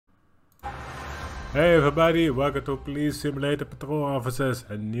Hey everybody, welcome to Police Simulator Patrol Officers,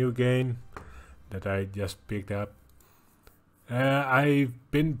 a new game that I just picked up. I've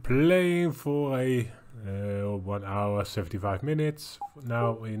been playing for a 1 hour 75 minutes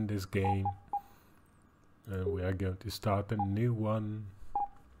now in this game. We are going to start a new one.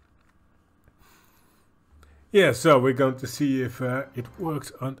 Yeah, so we're going to see if it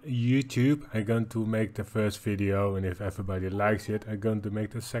works on YouTube. I'm going to make the first video, and if everybody likes it, I'm going to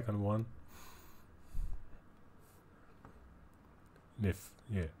make the second one. If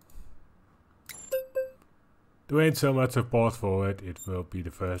there ain't so much support for it, it will be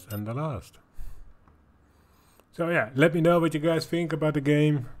the first and the last. So yeah, let me know what you guys think about the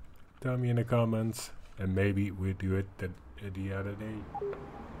game. Tell me in the comments, and maybe we'll do it the other day.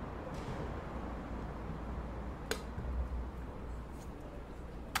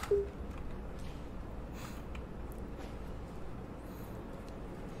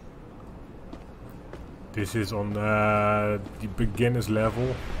 This is on the beginner's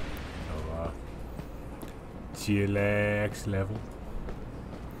level, so chillax level.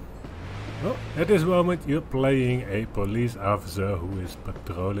 Well, at this moment you're playing a police officer who is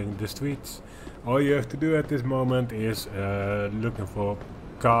patrolling the streets. All you have to do at this moment is looking for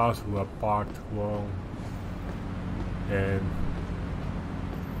cars who are parked wrong and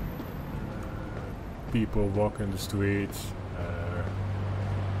people walking the streets,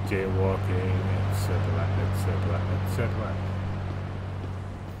 jaywalking, etc, etc, etc.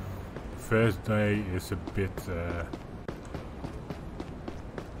 First day is a bit yeah,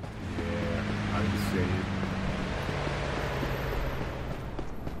 how do you say it?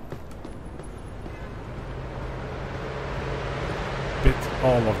 Bit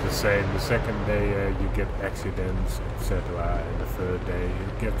all of the same. The second day you get accidents, etc. And the third day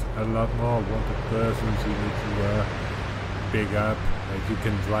you get a lot more wanted persons you need to pick up. You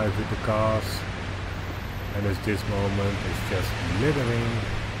can drive with the cars, and at this moment it's just littering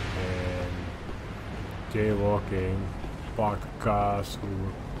and jaywalking, parked cars who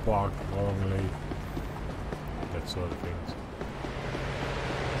were parked wrongly, that sort of things.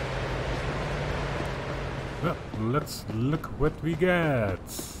 Well, let's look what we get.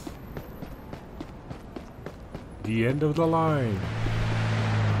 The end of the line.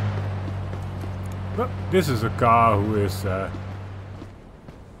 Well, this is a car who is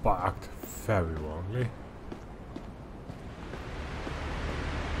parked very wrongly.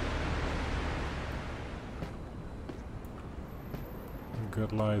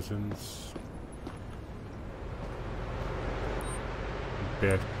 Good license.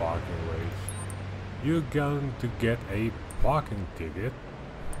 Bad parking ways. You're going to get a parking ticket.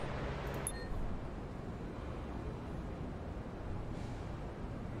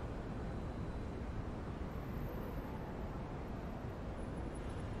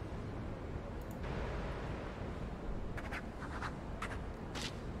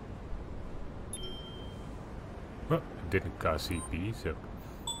 Well, didn't cause CP, so.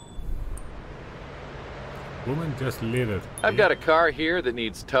 Woman just littered. I've got a car here that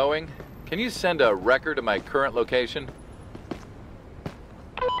needs towing. Can you send a record to my current location?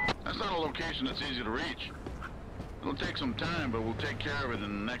 That's not a location that's easy to reach. It'll take some time, but we'll take care of it in the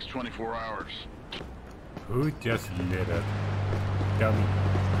next 24 hours. Who just littered? Tell me.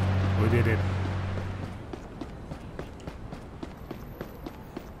 Who did it?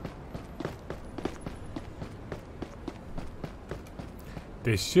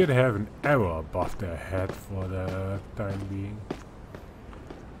 They should have an arrow above their head for the time being.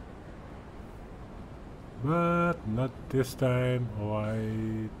 But not this time, or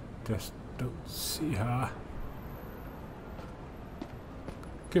I just don't see her.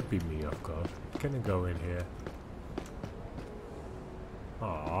 Could be me, of course. Can I go in here?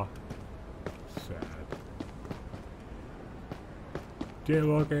 Aww. Sad.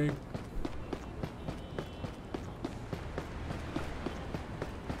 Jaywalking.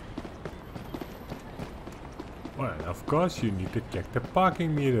 Well, of course you need to check the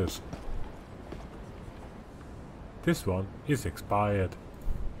parking meters. This one is expired.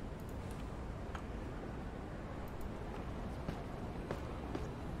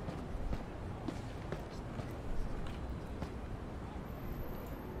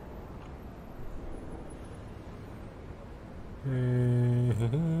 Yeah,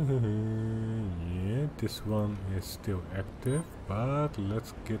 this one is still active, but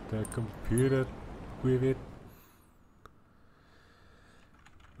let's get the computer with it.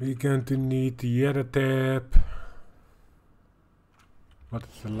 We're going to need the other tab. What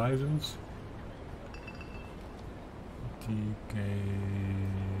is the license? TK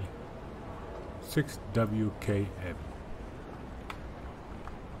 6WKM.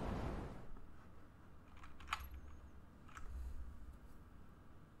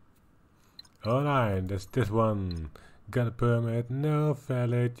 Alright, that's this one. Got a permit? No.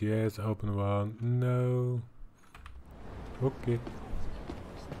 Valid? Yes. Open one? No. Okay.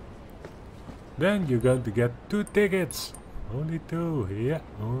 Then you're going to get 2 tickets. Only 2. Yeah,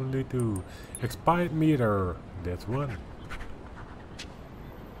 only 2. Expired meter. That's 1.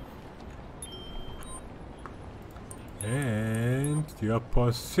 And your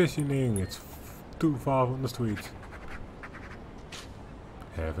positioning. It's too far from the street.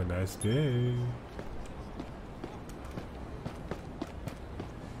 Have a nice day.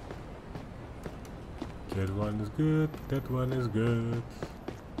 That one is good. That one is good.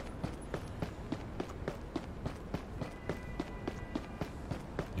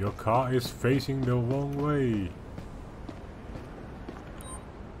 Your car is facing the wrong way.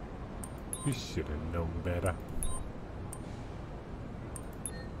 You should have known better.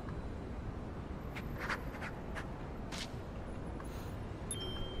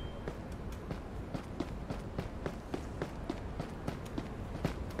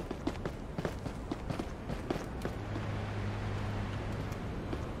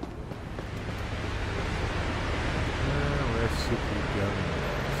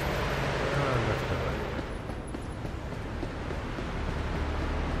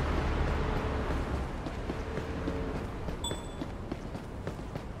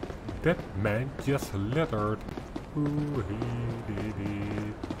 That man just littered. Ooh, he did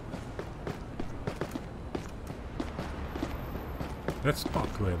it. Let's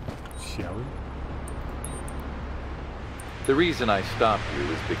talk to him, shall we? The reason I stopped you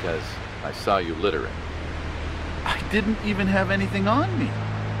is because I saw you littering. I didn't even have anything on me.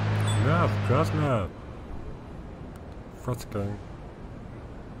 No, of course not. Frustrating.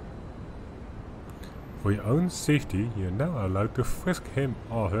 For your own safety, you're now allowed to frisk him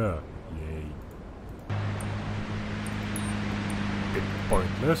or her. Yay. Bit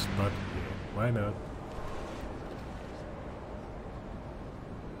pointless, but yeah, why not?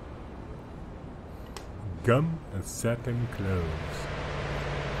 Gum and satin clothes.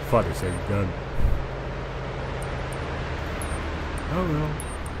 Father said gun. Oh well.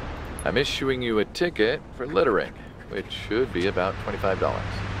 I'm issuing you a ticket for littering, which should be about $25.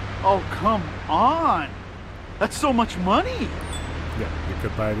 Oh, come on! That's so much money! Yeah, you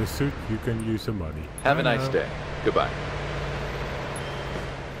could buy the suit, you can use the money. Have a nice day. Goodbye.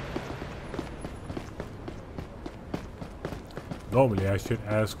 Normally I should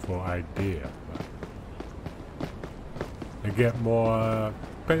ask for idea, but I get more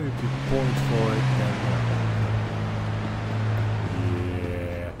penalty points for it than...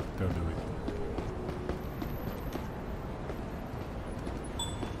 yeah, don't do it.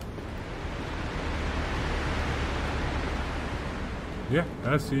 Yeah,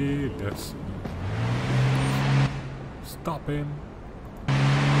 I see. Let's stop him.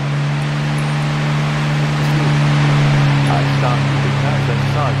 I stopped you because I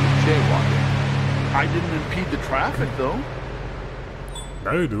saw you jaywalking. I didn't impede the traffic, though.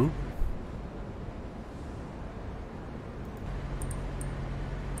 Now you do.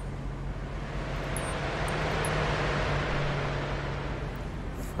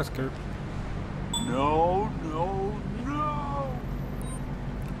 Faster. No, no, no!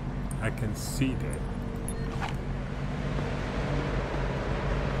 I can see that.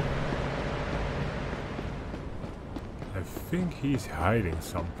 I think he's hiding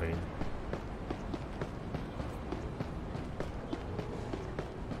something.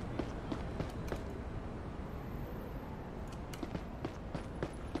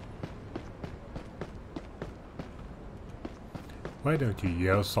 Why don't you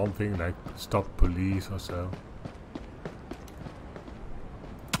yell something like stop police or so?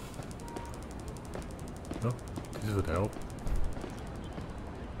 No, this would help.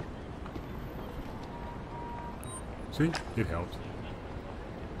 See, it helps.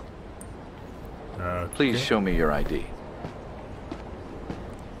 Please show me your ID.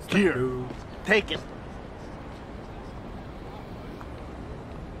 Here, take it.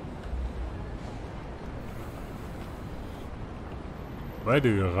 Why do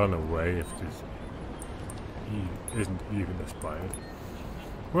you run away if this isn't even expired?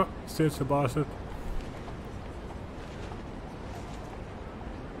 Well, since the bastard.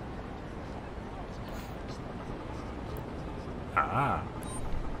 Ah.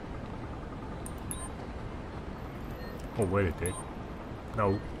 Oh, wait a tick.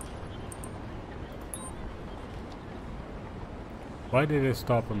 No. Why did I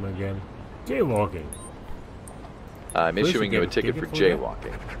stop him again? Jaywalking. I'm First issuing you you a get a ticket for ticket for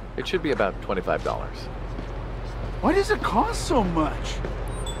that? jaywalking. It should be about $25. Why does it cost so much?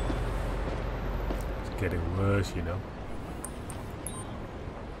 It's getting worse, you know.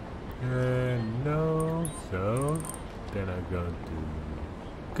 No, so then I'm going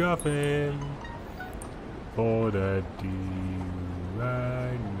to coffin for the deal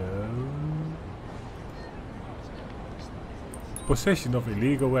I know. Possession of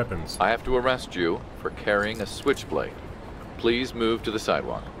illegal weapons. I have to arrest you for carrying a switchblade. Please move to the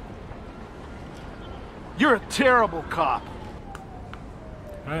sidewalk. You're a terrible cop.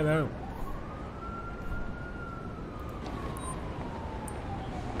 I know.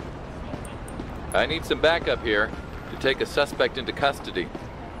 I need some backup here to take a suspect into custody.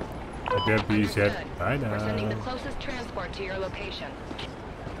 The deputy said, Understood. bye We're sending the now. closest transport to your location.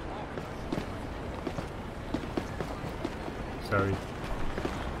 Sorry.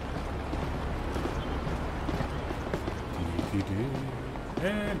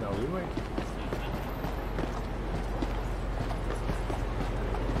 And now we wait.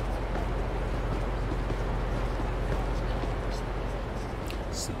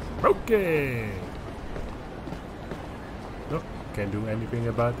 Smoking! No, can't do anything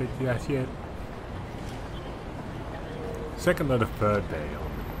about it just yet. Second or the third day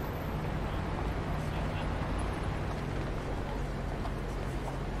on.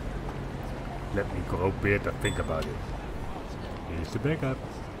 Let me grow a beard to think about it. Here's the backup.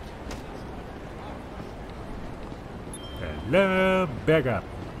 Hello, backup.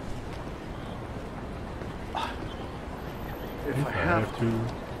 If I have to.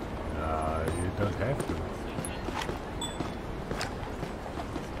 No, you don't have to.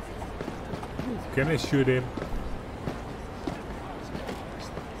 Can I shoot him?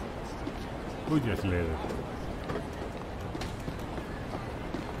 Who just lit it?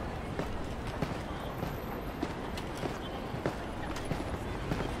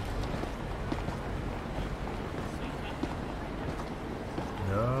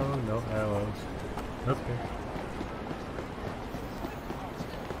 No, no arrows. Okay.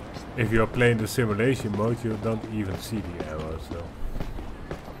 If you're playing the simulation mode, you don't even see the arrows, so.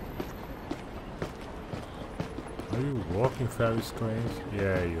 Are you walking very strange?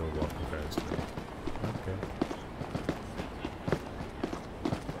 Yeah, you're walking very strange. Okay.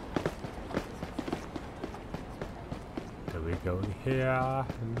 Then we're going here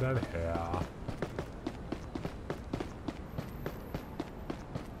and then here.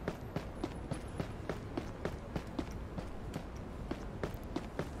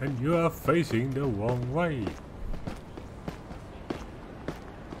 And you are facing the wrong way.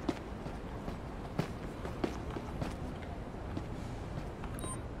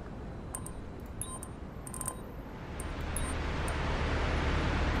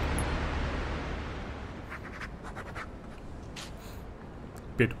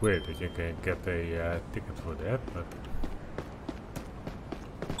 Bit weird that you can get a ticket for that, but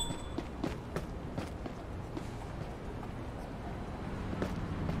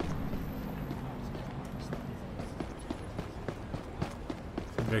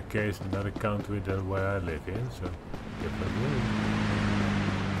in that case another country than where I live in, so different rule.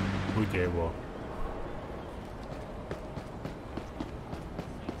 Goed jaywalk.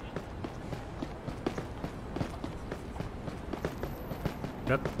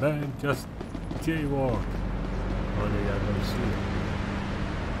 That man just jaywalked. Only I don't see it.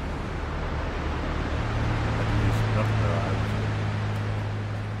 At least not where I was.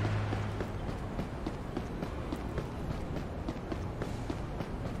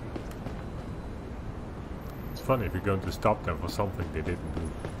 It's funny if you're going to stop them for something they didn't do.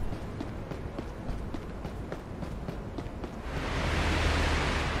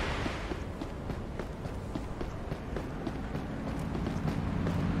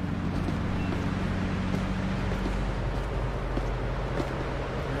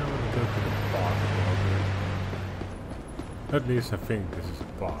 At least I think this is a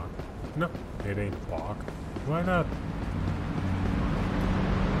park. No, it ain't a park. Why not?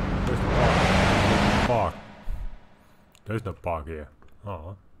 There's no park. There's no park here.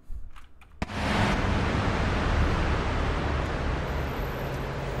 Oh.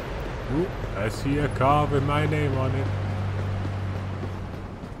 Ooh, I see a car with my name on it.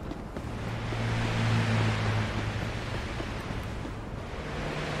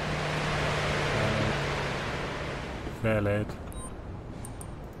 Valid.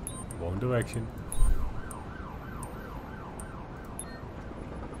 Wrong direction.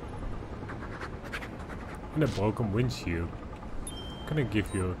 And a broken windshield. Can I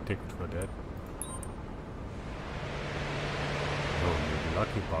give you a ticket for that? Oh, you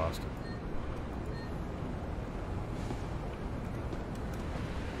lucky bastard.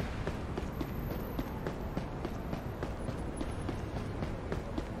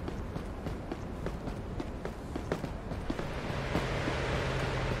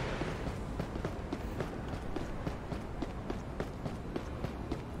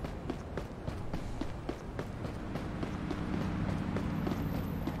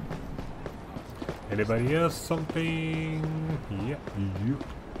 Anybody else something? Yeah, you.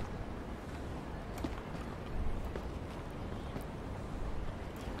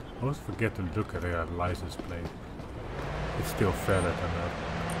 I always forget to look at their license plate. It's still valid or not.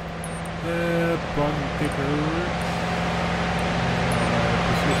 Bond ticket.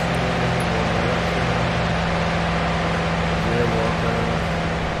 Position. Jaywalker.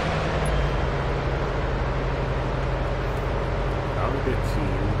 How did you?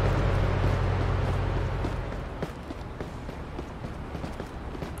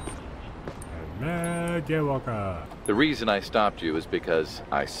 Jaywalker. The reason I stopped you is because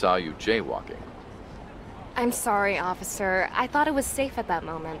I saw you jaywalking. I'm sorry, officer. I thought it was safe at that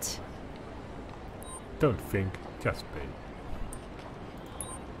moment. Don't think, just pay.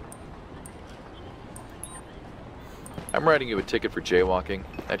 I'm writing you a ticket for jaywalking.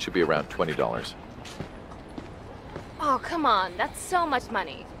 That should be around $20. Oh, come on. That's so much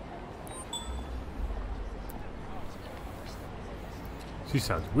money. She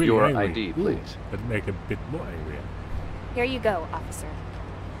sounds really Your angry. ID, please. But make a bit more angry. Here you go, officer.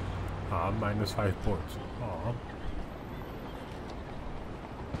 Ah, -5 points. Ah.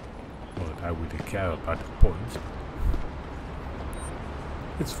 Well, I wouldn't care about the points.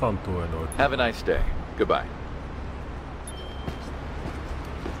 It's fun to annoy people. Have a nice day. Goodbye.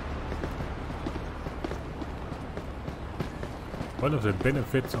 One of the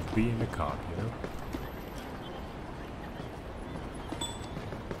benefits of being a cop, you know?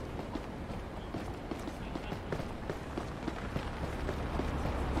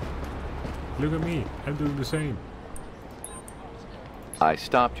 Look at me, I'm doing the same. I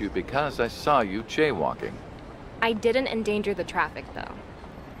stopped you because I saw you jaywalking. I didn't endanger the traffic, though.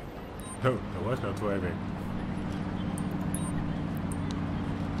 No, I was not driving.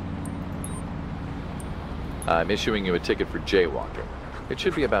 I'm issuing you a ticket for jaywalking. It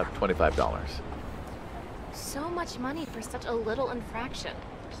should be about $25. So much money for such a little infraction.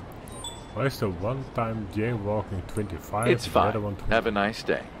 Why is the one-time jaywalking 25? It's and the fine. other one 20? Have a nice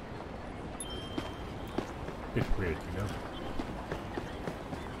day. Bit weird, you know?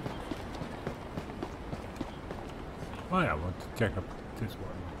 Oh yeah, I want to check up this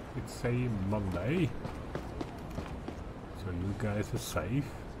one. It's a Monday. So you guys are safe.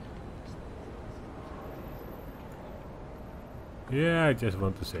 Yeah, I just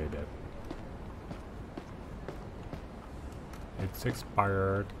want to say that. It's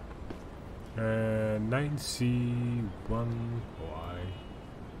expired. 9C1Y.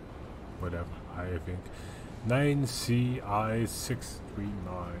 Whatever, I think.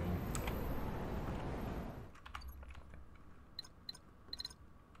 9CI639.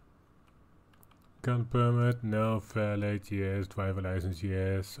 Gun permit, no. Valid, yes. Driver license,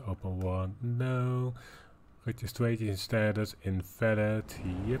 yes. Open one, no. Registration status, invalid,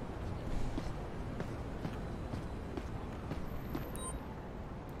 yep.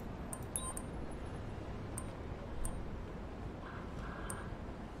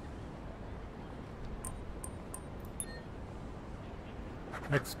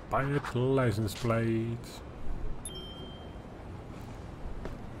 Expired license plate.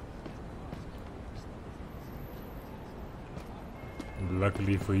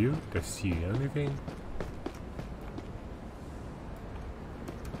 Luckily for you, that's the only thing.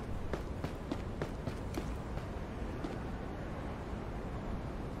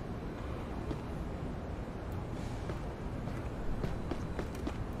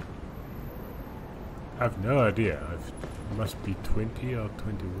 I have no idea. It must be 20 or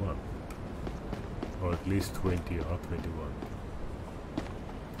 21. Or at least 20 or 21.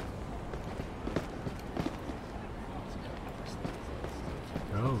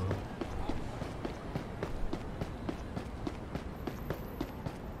 Oh well.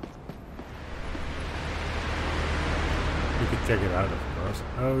 You can check it out, of course.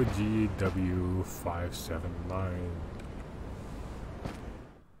 OGW579.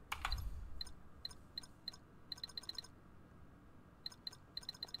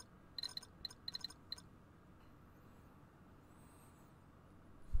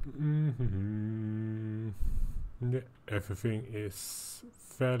 Yeah, everything is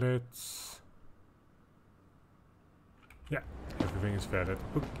valid. Yeah, everything is valid.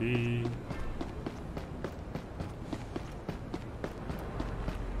 Okay.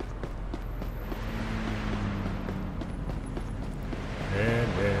 And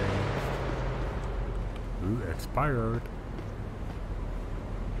then expired.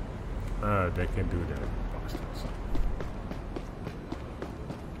 They can do that, bastards.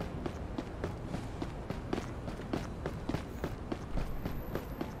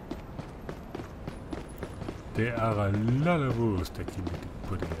 There are a lot of rules that you need to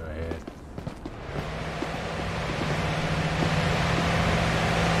put in your head.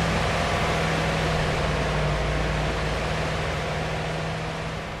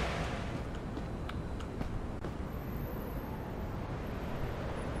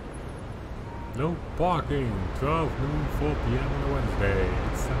 No parking. 12 noon, 4 p.m. on a Wednesday.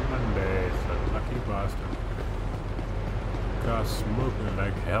 It's a Monday, so lucky bastard. Car's smoking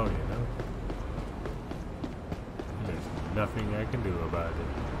like hell, you know. There's nothing I can do about it.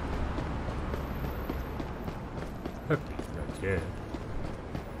 At least not yet.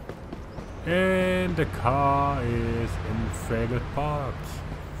 And the car is in failed parts,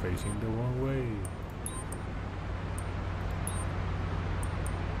 facing the wrong way.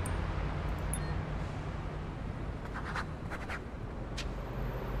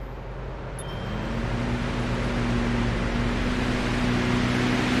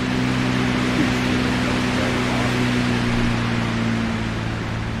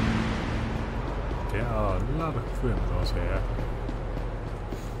 There are a lot of criminals here.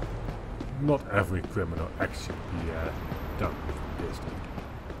 Not every criminal act should be done with this thing.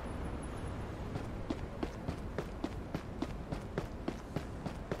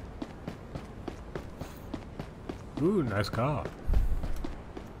 Ooh, nice car.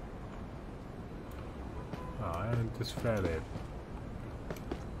 Oh, and just fell in.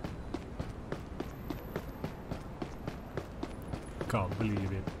 Can't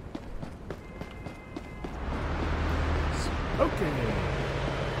believe it. Okay.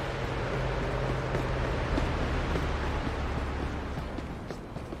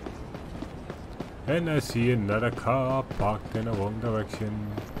 And I see another car parked in the wrong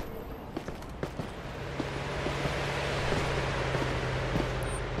direction.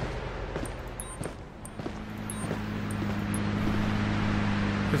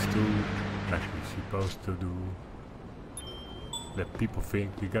 Let's do like we're supposed to do. Let people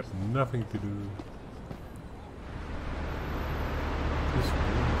think we got nothing to do. Just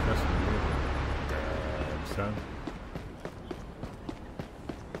a little. Damn, son.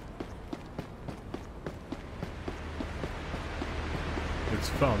 It's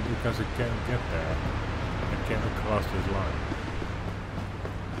fun because I can't get there. I can't cross this line.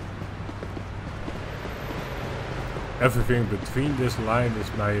 Everything between this line is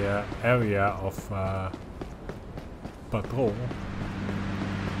my area of patrol.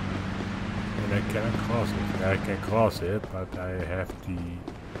 And I cannot cross it. I can cross it, but I have the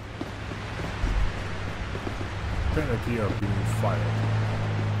penalty of being fired.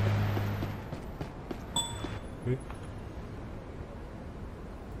 Okay.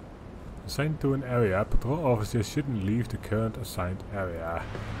 Assigned to an area, patrol officers shouldn't leave the current assigned area.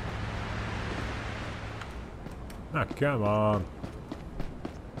 Ah, come on.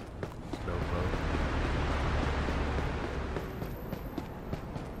 Slow boat.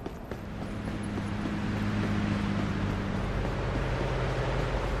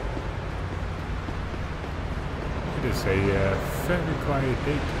 It is a very quiet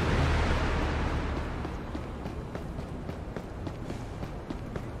day today.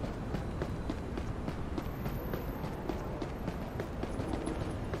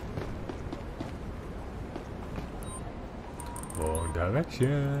 Wrong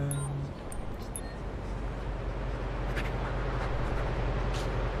direction.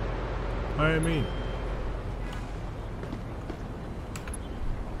 I mean.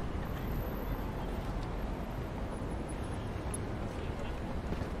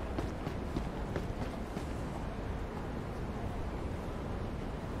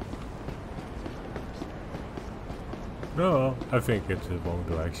 No, I think it's the wrong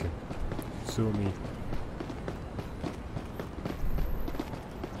direction. Sue me.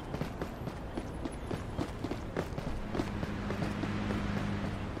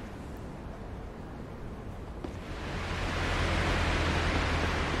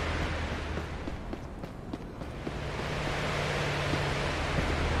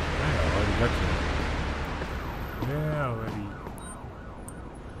 Yeah, already.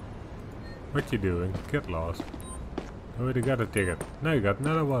 What you doing? Get lost. Already got a ticket. Now you got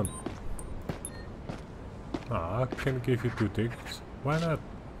another one. Ah, I can give you 2 tickets. Why not?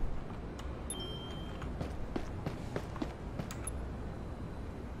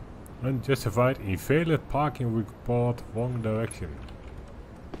 Unjustified invalid parking report, wrong direction.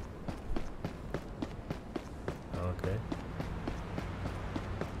 Okay.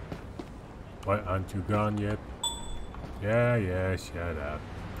 Why aren't you gone yet? Yeah, shut up.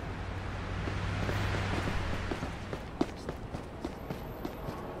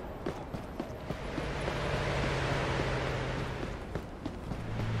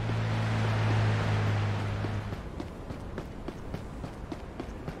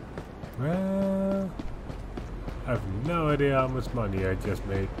 Well, I have no idea how much money I just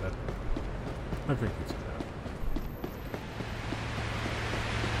made, but I think it's enough.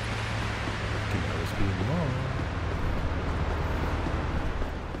 Can always be more.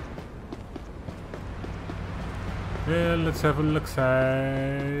 Well, let's have a look.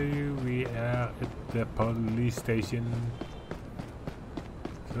 We are at the police station.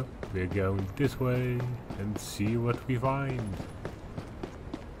 So, we're going this way and see what we find.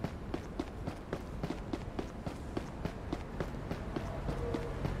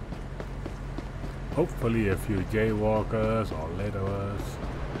 Hopefully a few jaywalkers or litterers.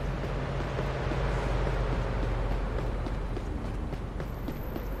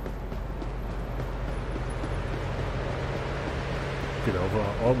 Could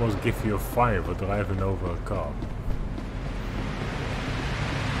almost give you a fine for driving over a car.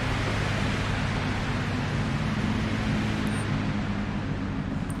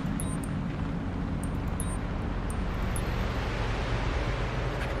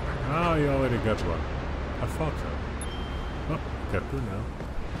 Oh, you already got one. I thought so. Oh, got two now.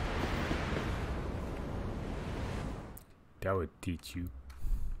 That would teach you.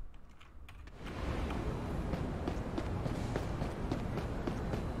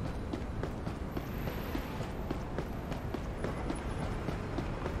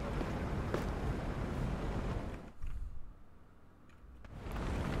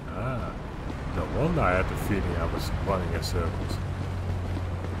 Ah, no wonder I had the feeling I was running in circles.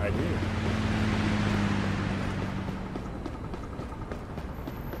 I did.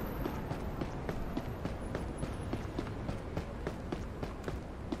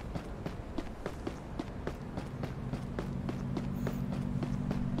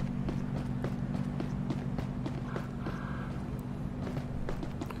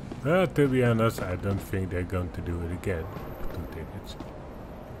 To be honest, I don't think they're going to do it again. 2 tickets.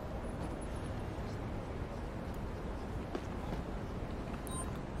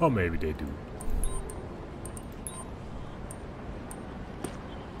 Or maybe they do.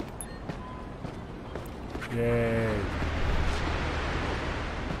 Yay!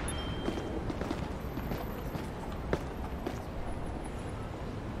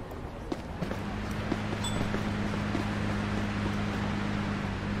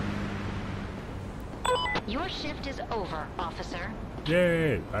 Your shift is over, officer.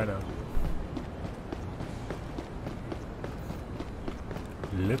 Yay! I know.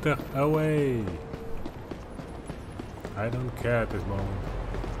 Litter away! I don't care at this moment.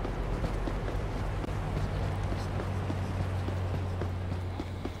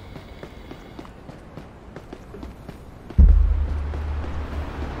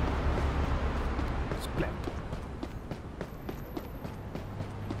 Splat.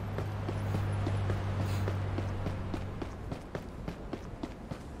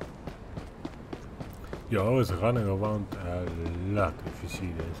 You're always running around a lot if you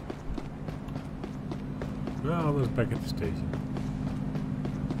see this. Well, I was back at the station.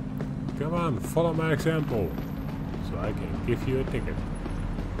 Come on, follow my example, so I can give you a ticket.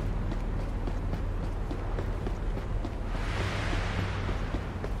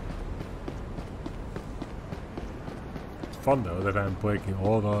 It's fun though that I'm breaking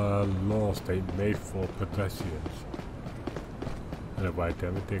all the laws they made for pedestrians. And I write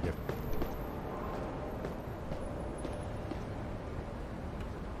them a ticket.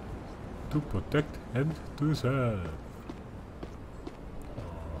 To protect and to serve.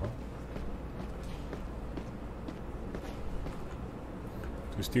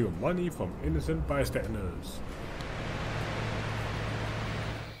 To steal money from innocent bystanders.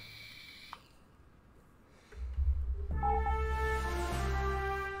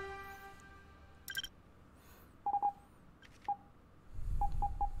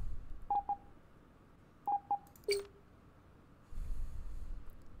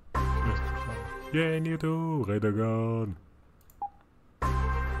 Yay, you too, radar gun.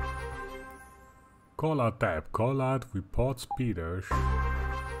 Call out tab, call out report speeders.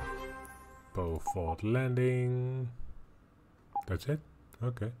 Beaufort landing. That's it?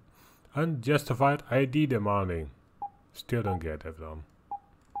 Okay. Unjustified ID demanding. Still don't get that done.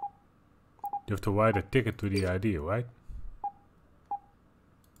 You have to write a ticket to the ID, right?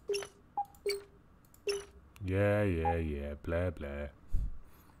 Yeah, blah blah.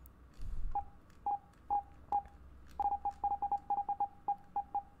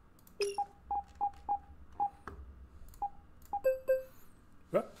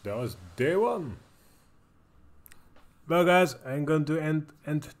 Well, that was day 1. Well guys, I'm going to end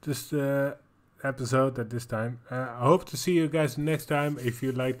this episode at this time. I hope to see you guys next time. If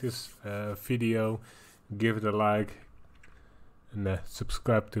you like this video, give it a like and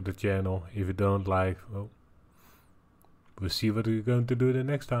subscribe to the channel. If you don't like, well, we'll see what we're going to do the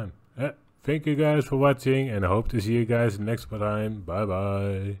next time. Thank you guys for watching and I hope to see you guys next time. Bye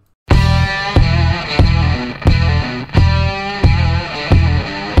bye.